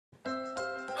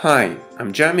Hi,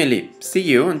 I'm Jeremy Leap,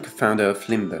 CEO and co-founder of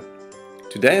Limber.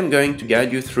 Today I'm going to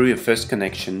guide you through your first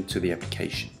connection to the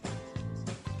application.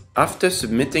 After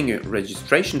submitting a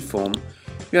registration form,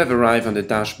 you have arrived on the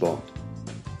dashboard.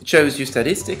 It shows you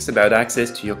statistics about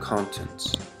access to your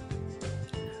content.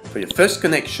 For your first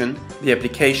connection, the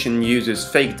application uses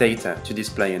fake data to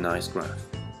display a nice graph.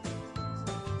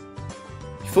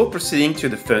 Before proceeding to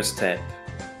the first step,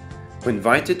 we're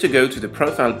invited to go to the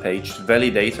profile page to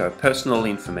validate our personal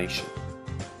information.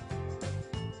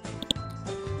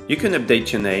 You can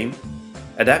update your name,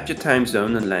 adapt your time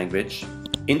zone and language.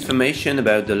 Information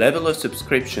about the level of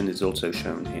subscription is also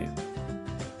shown here.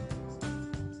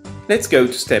 Let's go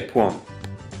to step 1.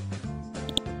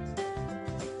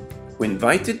 We're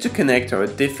invited to connect our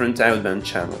different outbound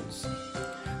channels.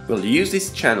 We'll use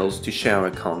these channels to share our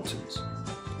content.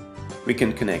 We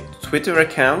can connect Twitter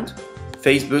account,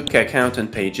 Facebook account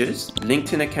and pages,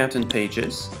 LinkedIn account and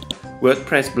pages,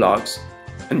 WordPress blogs,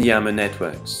 and Yammer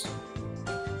networks.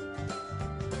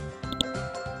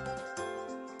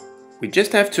 We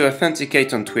just have to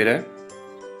authenticate on Twitter,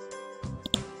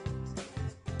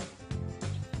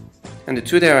 and the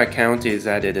Twitter account is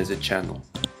added as a channel.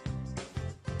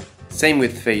 Same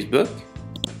with Facebook.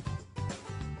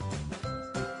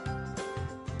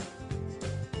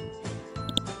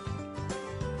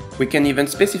 We can even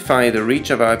specify the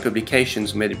reach of our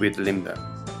publications made with Limber.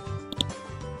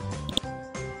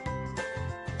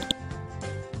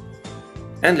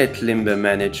 And let Limber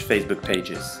manage Facebook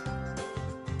pages.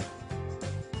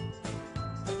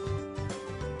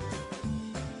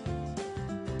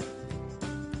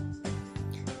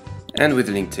 And with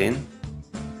LinkedIn,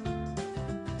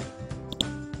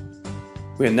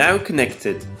 we are now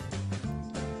connected.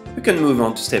 We can move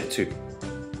on to step 2.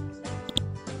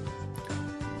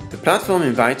 The platform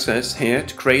invites us here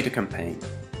to create a campaign.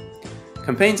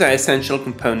 Campaigns are essential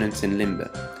components in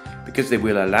Limber because they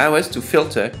will allow us to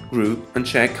filter, group and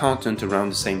share content around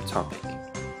the same topic.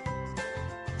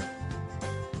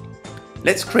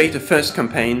 Let's create a first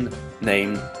campaign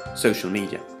named Social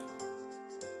Media.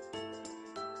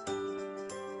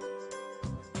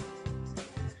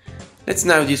 Let's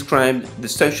now describe the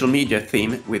social media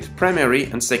theme with primary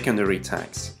and secondary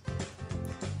tags.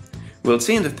 We'll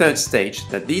see in the third stage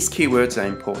that these keywords are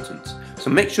important, so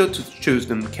make sure to choose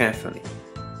them carefully.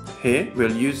 Here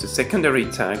we'll use the secondary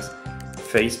tags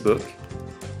Facebook,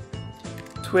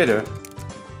 Twitter,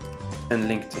 and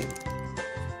LinkedIn.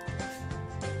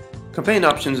 Campaign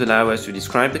options allow us to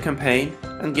describe the campaign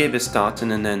and give a start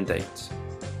and an end date.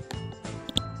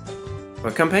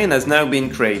 Our campaign has now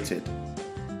been created.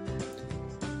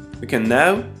 We can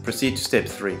now proceed to step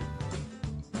 3.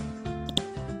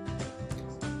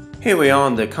 Here we are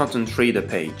on the Content Reader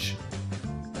page.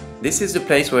 This is the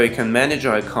place where we can manage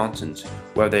our content,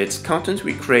 whether it's content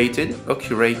we created or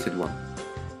curated one.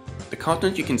 The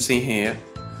content you can see here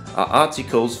are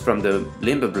articles from the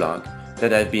Limber blog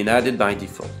that have been added by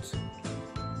default.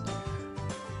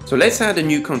 So let's add a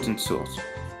new content source.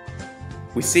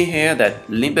 We see here that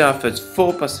Limber offers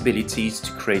 4 possibilities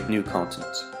to create new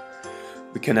content.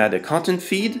 We can add a content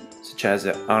feed, such as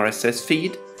a RSS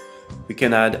feed. We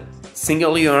can add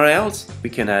single URLs, we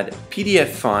can add PDF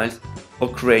files, or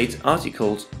create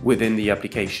articles within the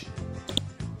application.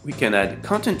 We can add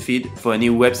content feed for any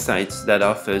website that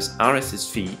offers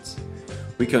RSS feeds.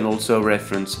 We can also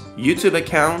reference YouTube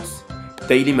accounts,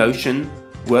 Dailymotion,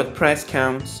 WordPress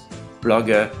accounts,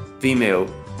 Blogger, Vimeo,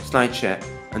 SlideShare,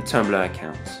 and Tumblr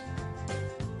accounts.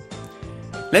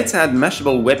 Let's add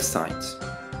Mashable websites.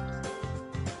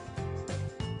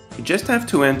 You just have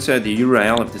to enter the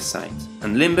URL of the site,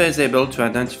 and Limber is able to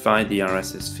identify the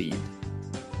RSS feed.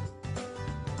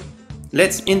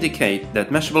 Let's indicate that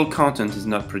Mashable content is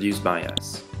not produced by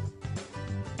us.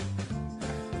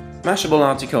 Mashable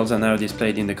articles are now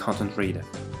displayed in the Content Reader.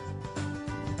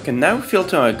 We can now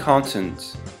filter our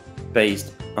content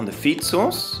based on the feed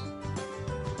source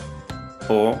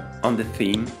or on the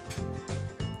theme.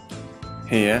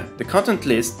 Here, the content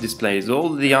list displays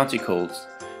all the articles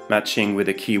matching with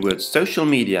the keyword social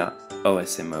media or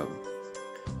SMO.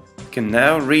 You can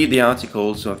now read the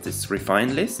articles of this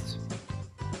refined list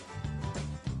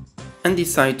and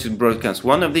decide to broadcast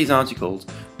one of these articles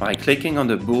by clicking on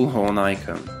the bullhorn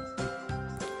icon.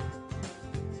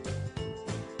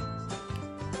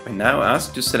 We're now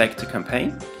asked to select a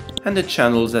campaign and the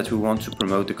channels that we want to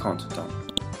promote the content on.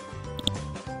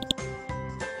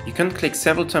 You can click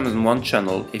several times on one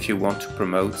channel if you want to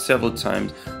promote several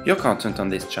times your content on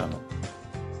this channel.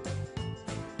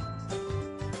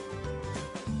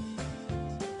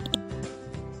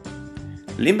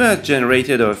 Limber has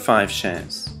generated over 5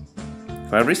 shares.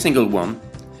 For every single one,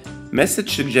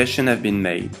 message suggestions have been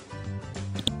made.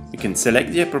 You can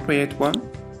select the appropriate one,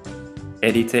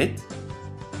 edit it,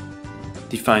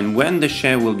 define when the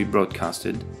share will be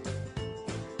broadcasted.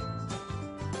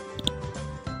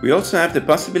 We also have the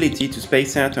possibility to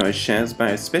space out our shares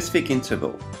by a specific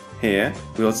interval. Here,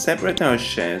 we will separate our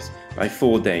shares by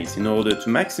 4 days in order to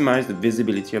maximize the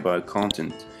visibility of our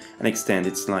content and extend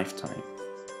its lifetime.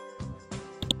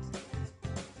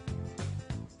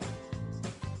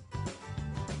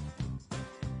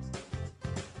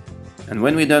 And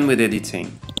when we're done with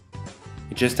editing,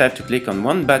 you just have to click on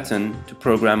one button to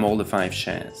program all the 5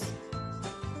 shares.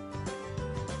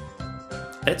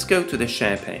 Let's go to the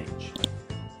share page.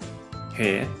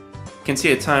 Here, you can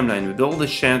see a timeline with all the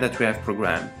shares that we have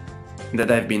programmed and that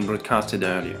have been broadcasted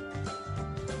earlier.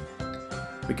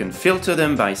 We can filter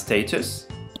them by status,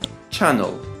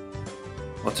 channel,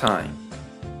 or time.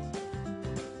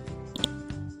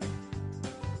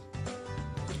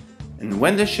 And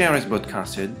when the share is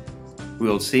broadcasted, we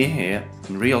will see here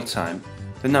in real time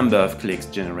the number of clicks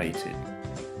generated.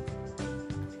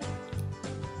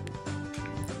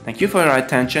 Thank you for your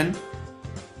attention,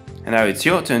 and now it's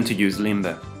your turn to use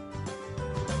Limber.